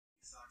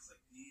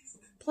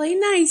Play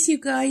nice, you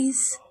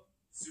guys.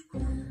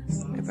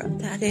 I brought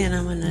that in.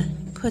 I'm gonna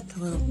put the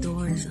little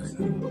doors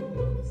on.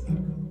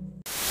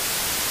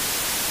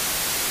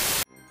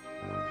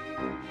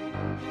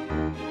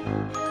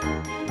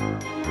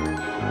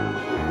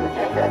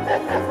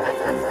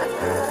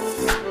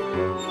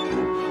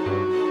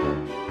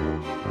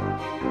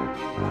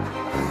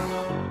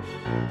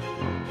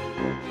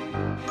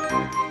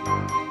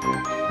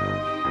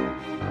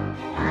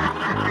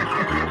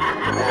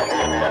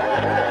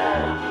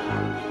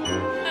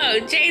 Oh,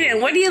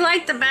 Jaden, what do you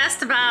like the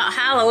best about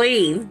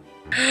Halloween?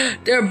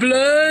 Their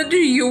blood.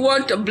 You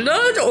want the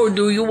blood or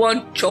do you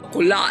want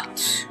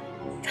chocolate?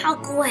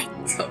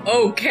 Chocolate.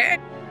 Okay.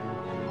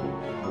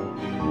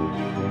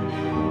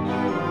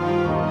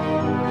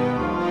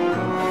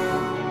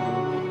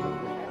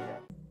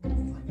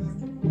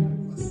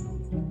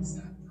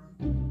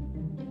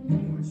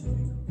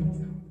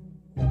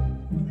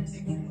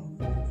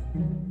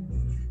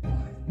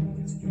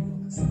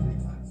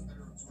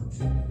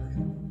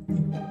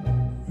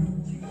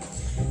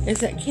 Is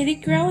that kitty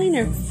growling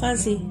or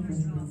Fuzzy?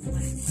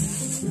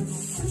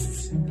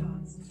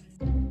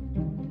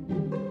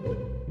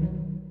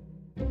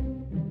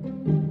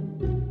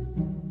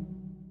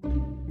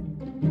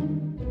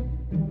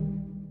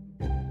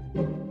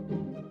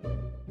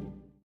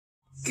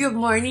 Good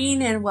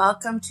morning and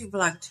welcome to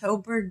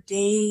Vlogtober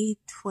day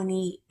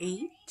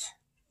 28.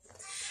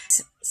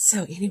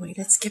 So anyway,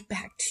 let's get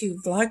back to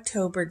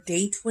Vlogtober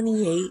day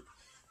 28.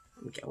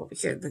 Let me get over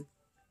here.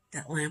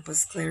 That lamp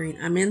was glaring.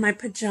 I'm in my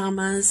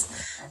pajamas.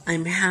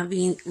 I'm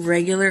having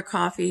regular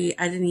coffee.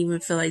 I didn't even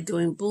feel like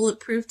doing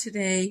bulletproof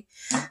today.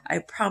 I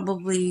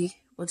probably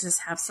will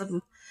just have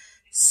some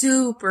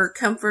super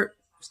comfort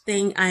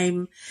thing.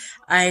 I'm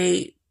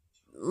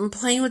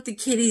playing with the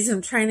kitties.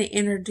 I'm trying to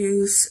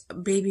introduce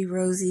baby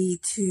Rosie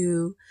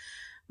to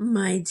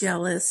my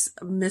jealous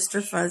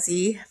Mr.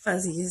 Fuzzy.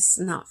 Fuzzy is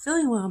not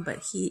feeling well,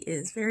 but he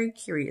is very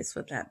curious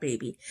with that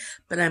baby.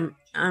 But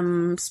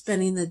I'm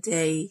spending the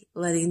day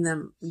letting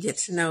them get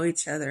to know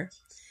each other.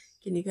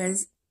 Can you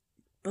guys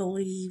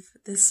believe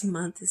this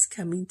month is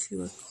coming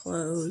to a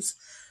close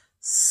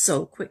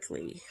so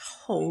quickly?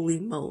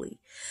 Holy moly.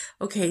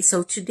 Okay,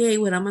 so today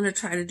what I'm going to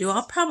try to do,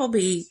 I'll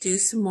probably do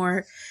some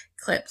more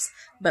clips,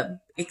 but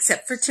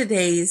except for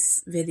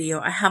today's video,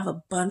 I have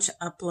a bunch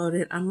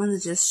uploaded. I'm going to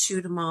just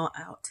shoot them all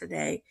out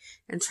today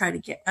and try to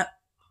get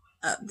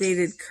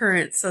updated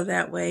current, so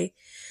that way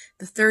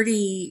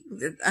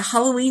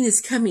Halloween is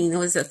coming. It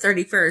was the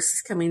 31st.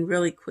 It's coming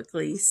really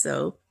quickly,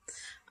 so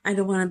I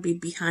don't want to be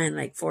behind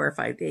like 4 or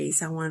 5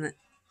 days. I want to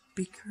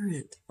be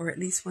current, or at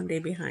least one day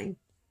behind.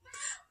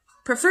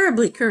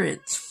 Preferably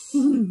current.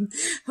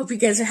 Hope you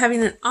guys are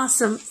having an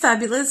awesome,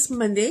 fabulous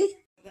Monday.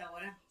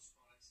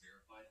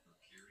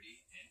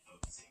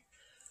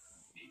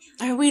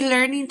 Are we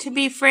learning to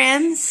be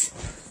friends?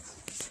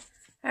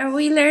 Are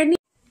we learning?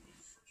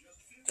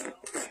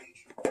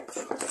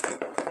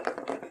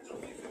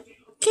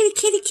 Kitty,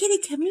 kitty, kitty,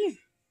 come here.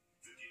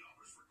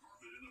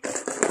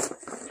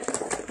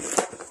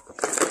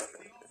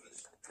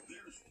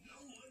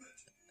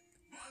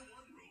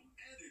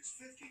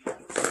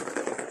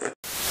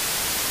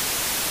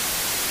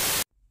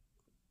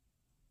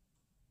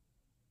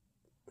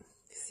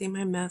 See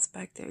my mess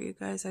back there, you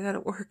guys? I gotta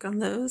work on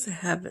those. I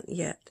haven't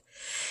yet.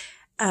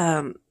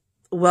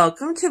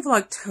 Welcome to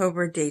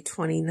Vlogtober day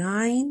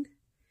 29.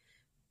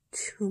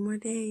 2 more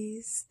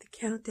days. The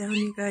countdown,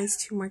 you guys.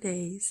 2 more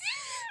days.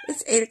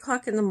 It's 8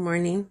 o'clock in the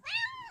morning.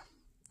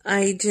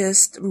 I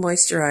just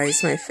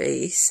moisturized my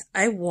face.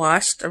 I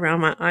washed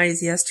around my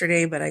eyes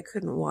yesterday, but I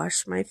couldn't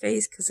wash my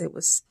face because it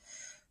was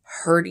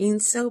hurting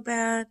so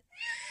bad.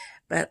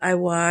 But I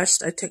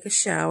washed. I took a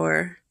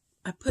shower.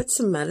 I put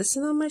some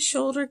medicine on my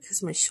shoulder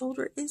because my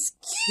shoulder is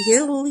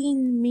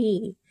killing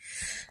me.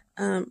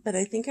 But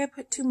I think I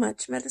put too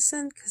much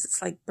medicine because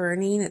it's like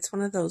burning. It's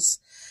one of those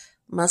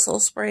muscle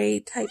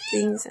spray type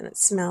things, and it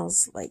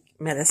smells like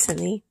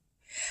medicine-y.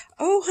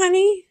 Oh,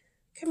 honey,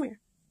 come here.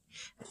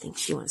 I think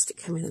she wants to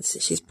come in, and so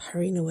she's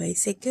purring away.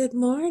 Say good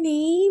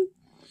morning.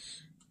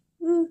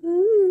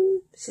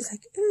 She's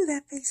like, ooh,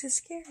 that face is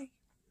scary.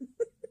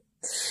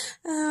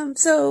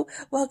 So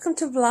welcome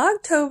to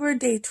Vlogtober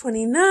day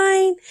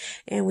 29,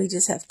 and we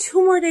just have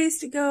 2 more days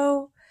to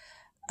go.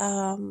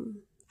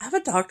 I have a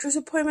doctor's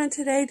appointment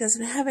today.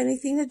 Doesn't have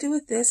anything to do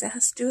with this. It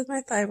has to do with my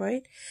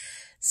thyroid.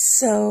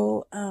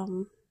 So,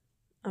 I'm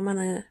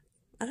gonna,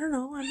 I don't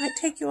know, I might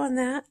take you on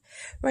that.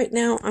 Right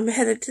now, I'm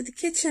headed to the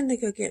kitchen to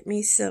go get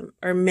me some,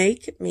 or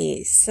make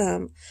me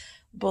some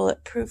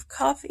bulletproof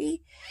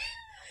coffee.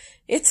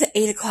 It's at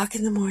 8 o'clock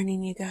in the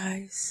morning, you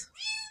guys.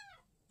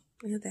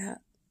 Look at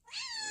that.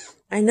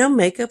 I know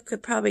makeup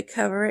could probably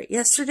cover it.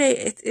 Yesterday,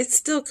 it's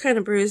still kind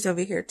of bruised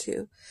over here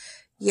too.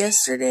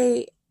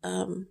 Yesterday,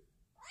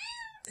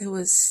 it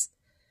was,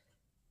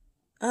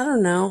 I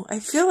don't know. I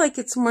feel like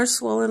it's more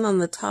swollen on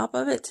the top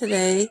of it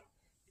today.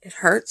 It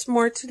hurts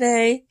more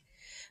today.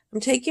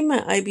 I'm taking my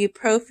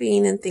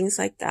ibuprofen and things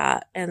like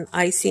that and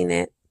icing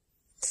it.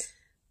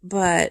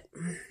 But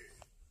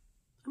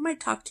I might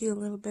talk to you a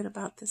little bit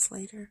about this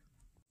later.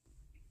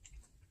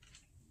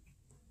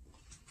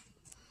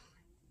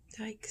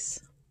 Yikes.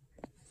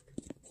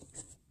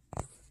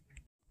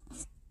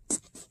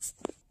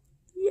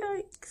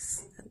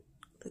 Yikes. That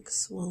looks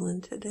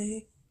swollen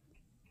today.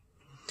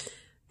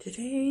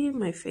 Today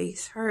my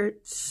face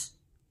hurts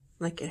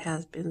like it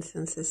has been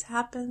since this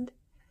happened.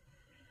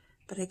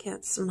 But I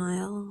can't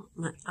smile.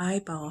 My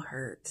eyeball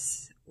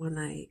hurts when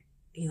I,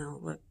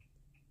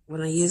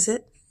 when I use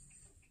it.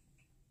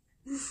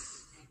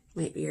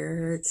 My ear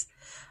hurts.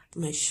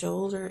 My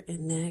shoulder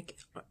and neck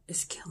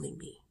is killing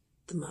me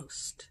the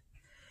most.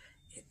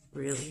 It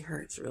really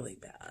hurts really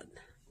bad.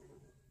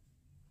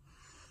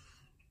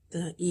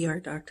 The ER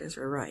doctors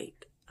were right.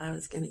 I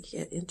was going to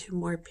get into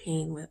more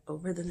pain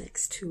over the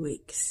next 2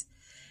 weeks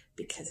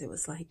because it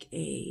was like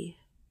a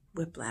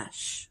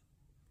whiplash.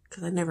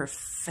 Because I never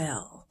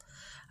fell.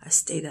 I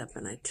stayed up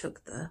and I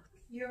took the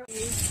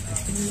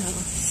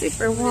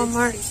Super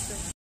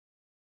Walmart.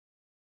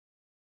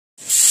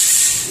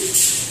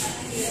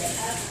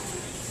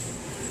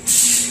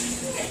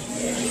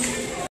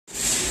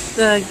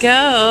 The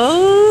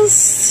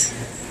ghost.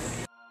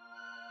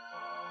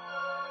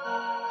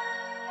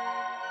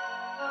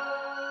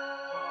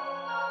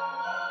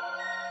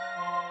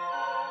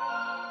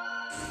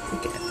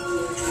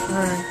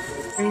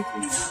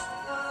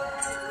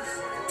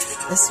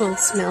 This one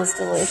smells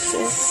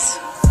delicious.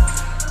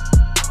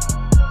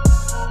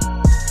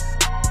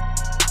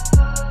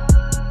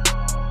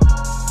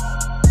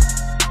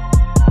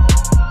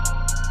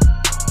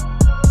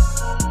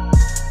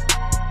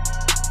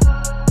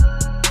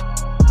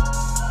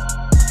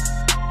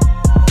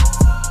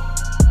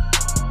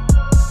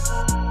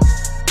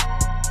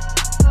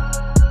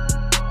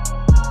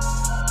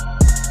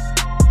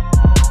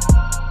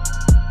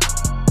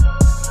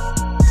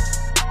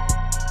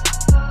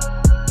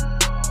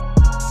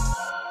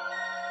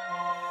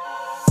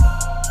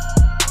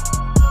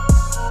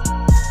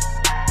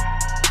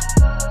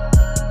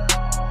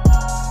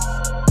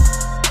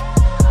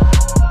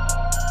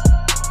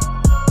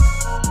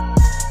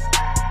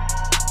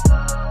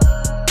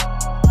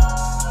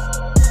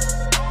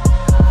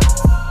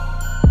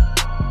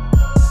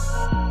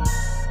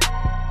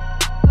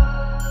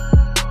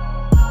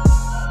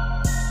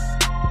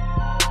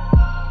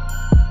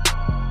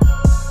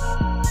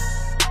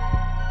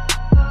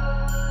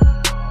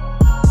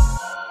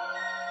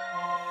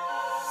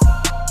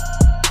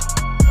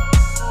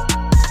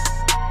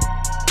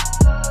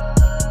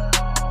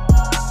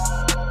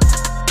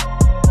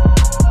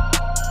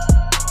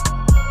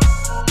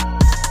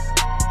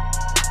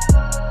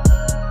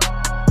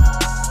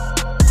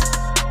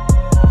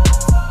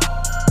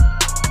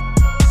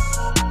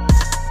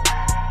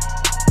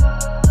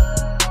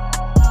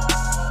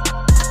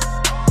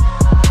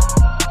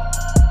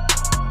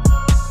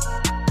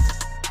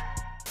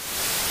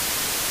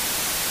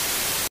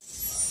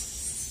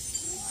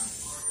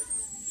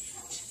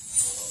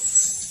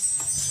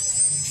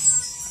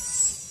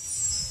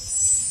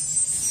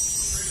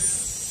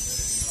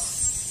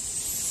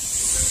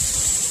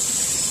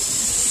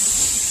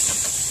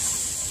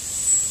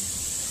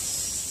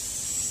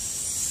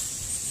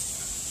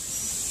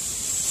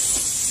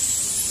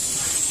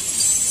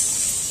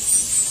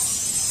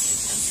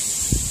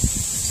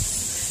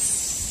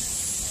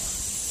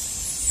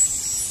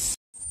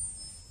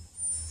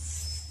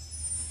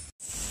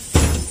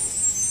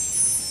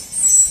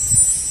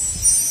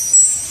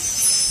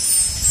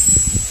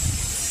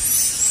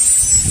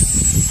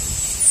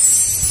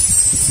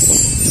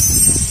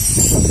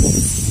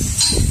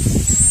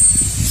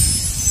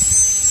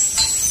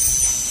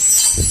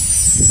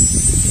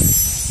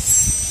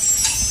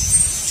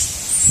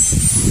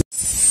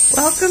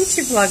 Welcome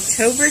to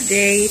Vlogtober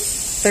day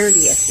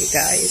 30th, you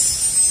guys.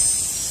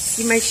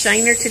 See my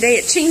shiner today?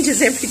 It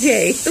changes every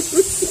day.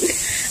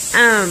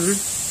 I'm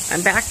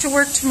back to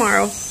work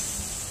tomorrow.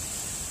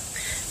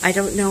 I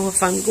don't know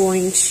if I'm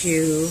going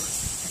to, I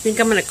think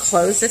I'm going to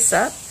close this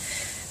up,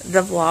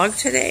 the vlog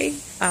today.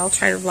 I'll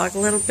try to vlog a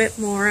little bit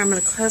more. I'm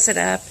going to close it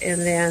up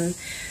and then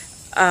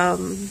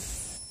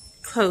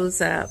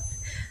close up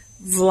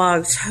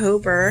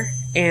Vlogtober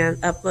and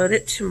upload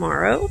it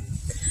tomorrow.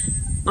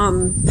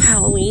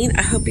 Halloween.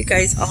 I hope you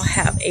guys all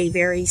have a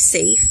very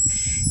safe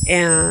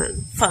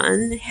and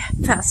fun,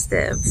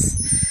 festive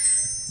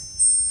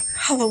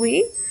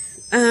Halloween.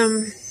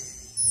 I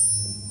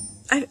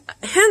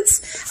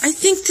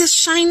think this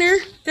shiner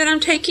that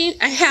I'm taking,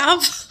 I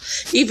have,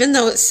 even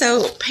though it's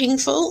so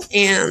painful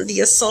and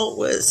the assault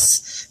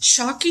was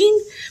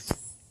shocking,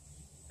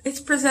 it's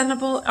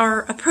presentable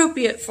or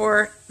appropriate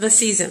for the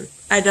season.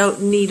 I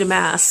don't need a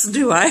mask,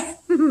 do I?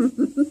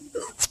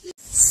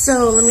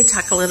 So let me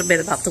talk a little bit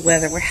about the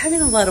weather. We're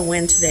having a lot of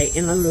wind today,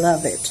 and I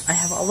love it. I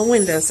have all the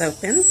windows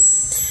open,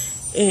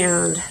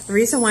 and the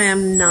reason why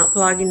I'm not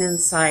vlogging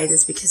inside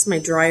is because my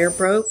dryer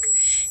broke,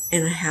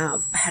 and I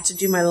had to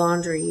do my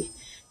laundry,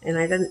 and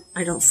I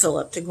don't fill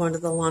up to go into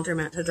the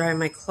laundromat to dry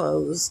my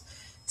clothes,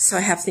 so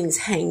I have things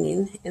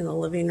hanging in the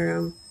living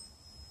room,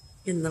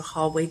 in the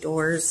hallway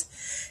doors,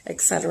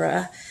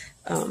 etc.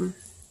 I'm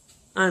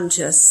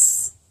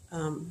just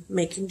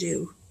making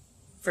do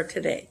for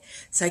today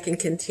so I can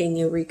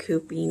continue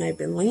recouping. I've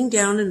been laying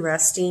down and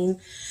resting.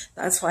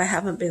 That's why I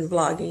haven't been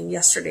vlogging.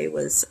 Yesterday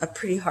was a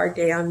pretty hard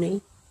day on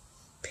me,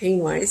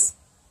 pain-wise.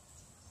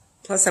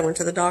 Plus, I went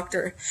to the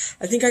doctor.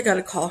 I think I got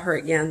to call her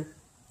again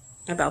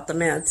about the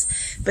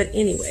meds. But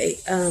anyway,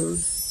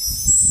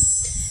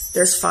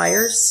 there's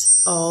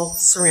fires all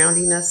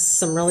surrounding us,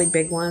 some really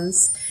big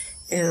ones.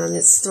 And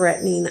it's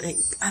threatening.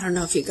 I don't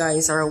know if you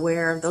guys are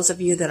aware. Those of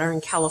you that are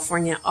in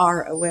California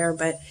are aware,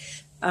 but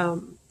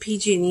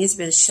PG&E has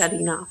been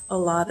shutting off a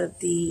lot of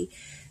the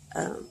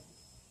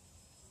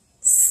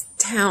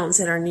towns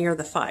that are near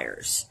the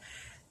fires.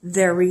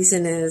 Their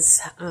reason is,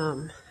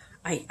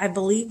 I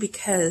believe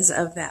because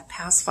of that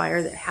past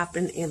fire that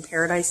happened in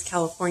Paradise,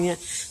 California,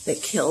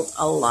 that killed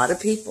a lot of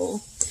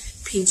people.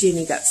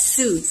 PG&E got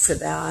sued for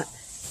that.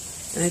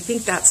 And I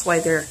think that's why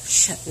they're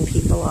shutting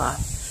people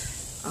off.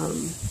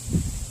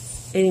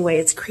 Anyway,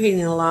 it's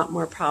creating a lot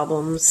more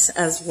problems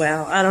as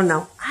well. I don't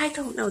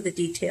know the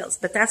details,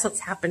 but that's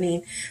what's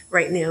happening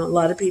right now. A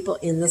lot of people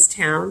in this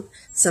town,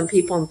 some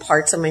people in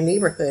parts of my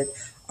neighborhood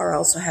are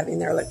also having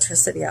their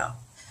electricity out.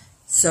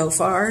 So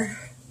far,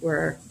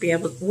 we're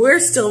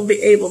still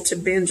able to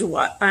binge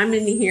watch. I'm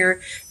in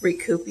here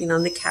recouping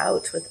on the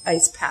couch with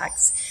ice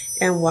packs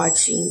and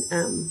watching.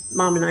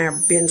 Mom and I are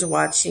binge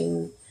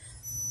watching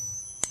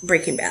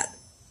Breaking Bad.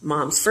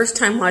 Mom's first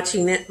time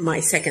watching it,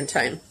 my second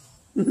time.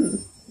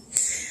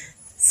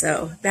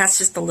 So that's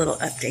just a little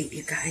update,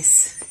 you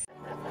guys.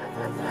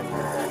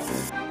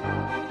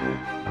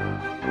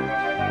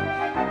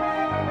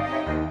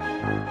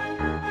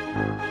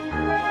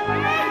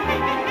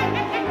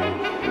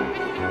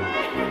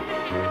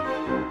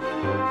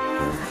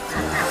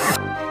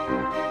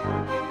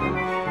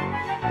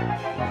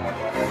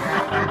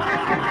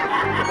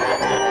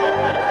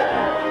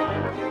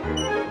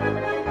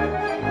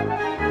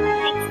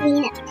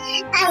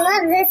 I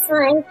love this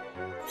one.